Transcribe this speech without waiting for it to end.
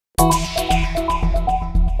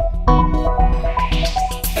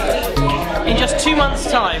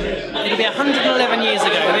month's time, it'll be 111 years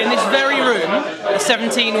ago, in this very room, at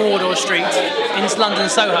 17 Wardour Street in London,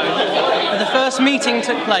 Soho, that the first meeting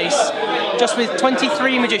took place, just with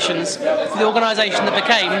 23 magicians, for the organisation that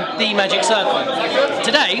became the Magic Circle.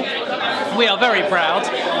 Today, we are very proud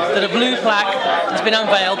that a blue plaque has been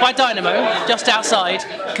unveiled by Dynamo just outside,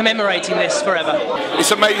 commemorating this forever.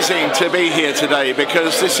 It's amazing to be here today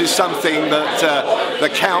because this is something that the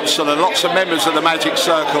council and lots of members of the Magic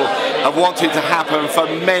Circle have wanted to happen for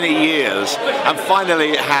many years, and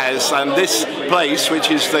finally it has. And this place, which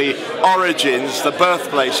is the origins, the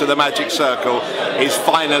birthplace of the Magic Circle, is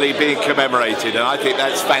finally being commemorated, and I think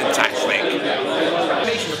that's fantastic.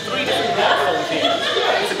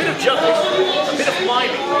 It's a bit of juggling, a bit of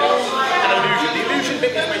miming, and illusion. The illusion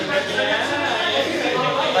bit is when you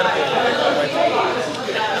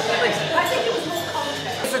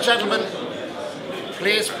Ladies and gentlemen,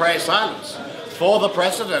 please pray silence for the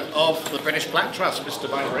President of the British Plaque Trust, Mr.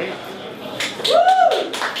 Pinoli.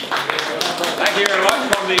 Thank you very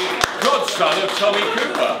much. From the godson of Tommy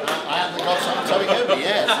Cooper. I am the godson of Tommy Cooper,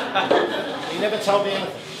 yes. He never told me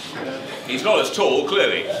anything. He's not as tall,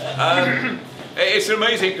 clearly. It's an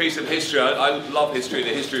amazing piece of history. I love history. The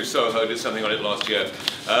history of Soho, did something on it last year.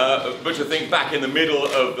 But to think back in the middle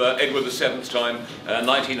of Edward VII's time,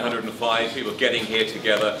 1905, people getting here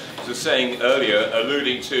together. As I was saying earlier,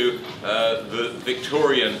 alluding to the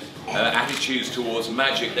Victorian attitudes towards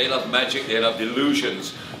magic. They loved magic, they loved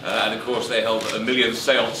illusions, and of course they held a million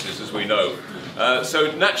seances, as we know. So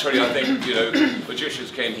naturally, I think, you know,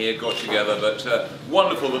 magicians came here, got together, but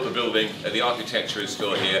wonderful that the building, the architecture is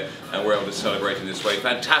still here, and we're able to celebrate in this way.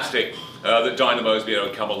 Fantastic that Dynamo has been able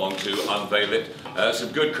to come along to unveil it.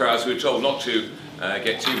 Some good crowds. We were told not to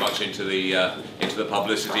get too much into the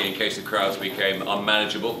publicity in case the crowds became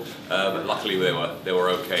unmanageable, but luckily they were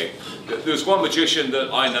okay. There's one magician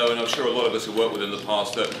that I know, and I'm sure a lot of us have worked with in the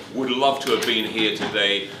past, that would love to have been here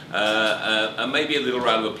today, and maybe a little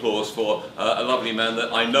round of applause for a lovely man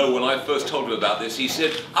that I know. When I first told him about this, he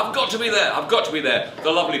said, "I've got to be there, I've got to be there."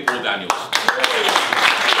 The lovely Paul Daniels.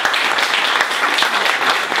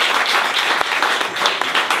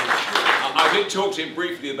 I did talk to him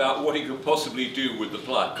briefly about what he could possibly do with the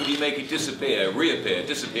plaque. Could he make it disappear, reappear,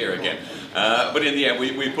 disappear again? But in the end,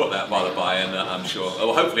 we put that by the by, and I'm sure,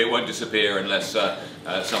 well, hopefully it won't disappear unless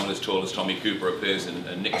someone as tall as Tommy Cooper appears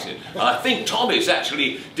and nicks it. And I think Tommy's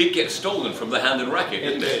actually did get stolen from the Hand and Racket,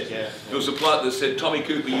 didn't it? Yeah. There was a plaque that said Tommy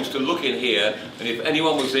Cooper used to look in here, and if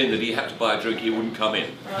anyone was in that he had to buy a drink, he wouldn't come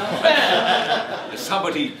in.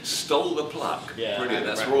 Somebody stole the plaque. Yeah, brilliant.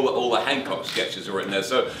 That's where all the Hancock sketches are written there.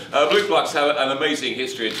 So blue plaques have an amazing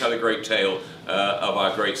history and tell a great tale of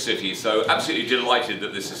our great city. So absolutely delighted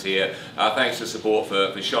that this is here. Thanks to support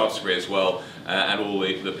for Shaftesbury as well, and all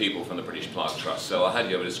the people from the British Plaque Trust. So I'll hand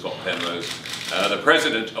you over to Scott Penrose, the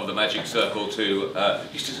President of the Magic Circle, to...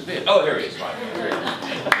 he's disappeared. Oh, here he is. Right.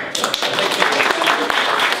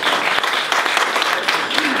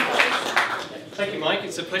 Thank you, Mike.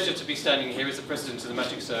 It's a pleasure to be standing here as the President of the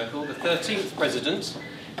Magic Circle, the 13th President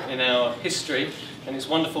in our history, and it's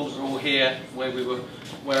wonderful that we're all here where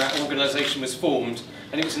our organisation was formed.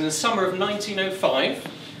 And it was in the summer of 1905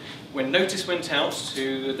 when notice went out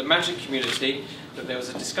to the magic community that there was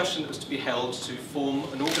a discussion that was to be held to form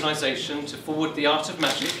an organisation to forward the art of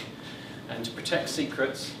magic and to protect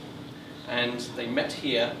secrets, and they met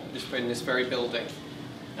here in this very building.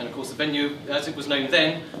 And of course the venue, as it was known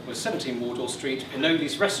then, was 17 Wardour Street,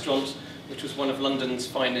 Pinoli's restaurant, which was one of London's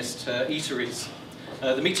finest eateries.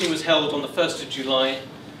 The meeting was held on the 1st of July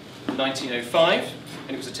 1905,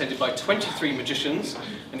 and it was attended by 23 magicians,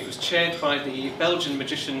 and it was chaired by the Belgian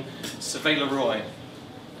magician Sylvain Leroy.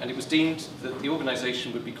 And it was deemed that the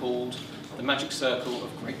organisation would be called the Magic Circle of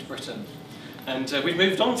Great Britain. And we've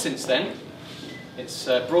moved on since then. It's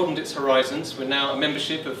broadened its horizons. We're now a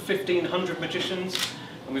membership of 1,500 magicians,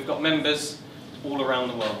 and we've got members all around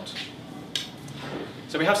the world.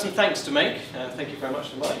 So we have some thanks to make. Thank you very much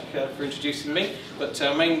to Mike for introducing me. But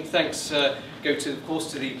our main thanks go to, of course,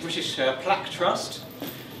 to the British Plaque Trust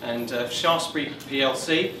and Shaftesbury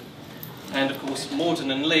PLC, and of course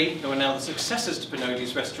Morden Lea, who are now the successors to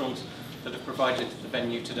Pinoli's restaurant that have provided the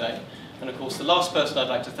venue today. And of course the last person I'd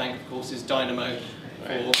like to thank, of course, is Dynamo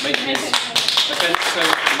for making this event so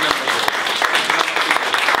memorable.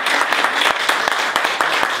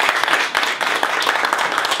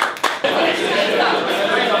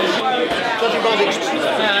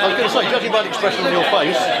 Judging by the expression on your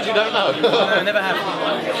face, you don't know. No, I never have. I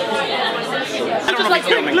don't know if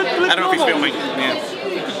he's filming. I don't know if he's filming.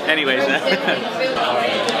 Yeah. Anyways.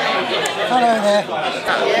 Hello there.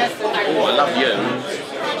 Oh, I love you.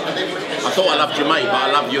 I thought I loved your mate, but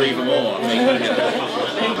I love you even more. I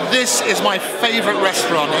think. This is my favourite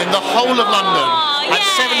restaurant in the whole of London. At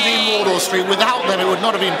 17 Wardour Street. Without them, it would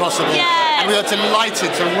not have been possible. And we are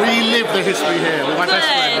delighted to relive the history here with my best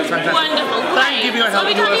friend. It's fantastic. Wonderful. Thank you for your help.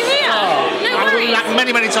 Lovely to have you here. No I will be worries. back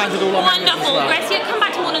many, many times with all our members as Wonderful. well. Gracie, come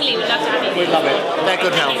back to Morden Lea. We'd love to have you. We'd love it. They're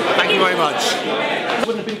good help. Thank you very much. It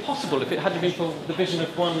wouldn't have been possible if it hadn't been for the vision of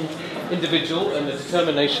one individual and the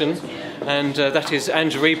determination, and that is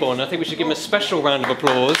Andrew Reborn. I think we should give him a special round of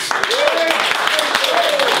applause.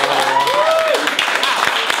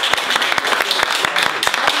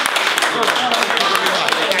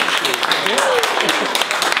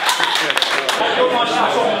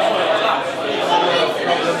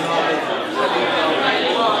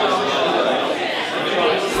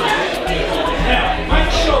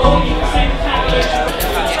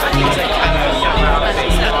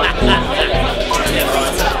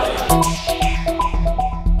 Thank you.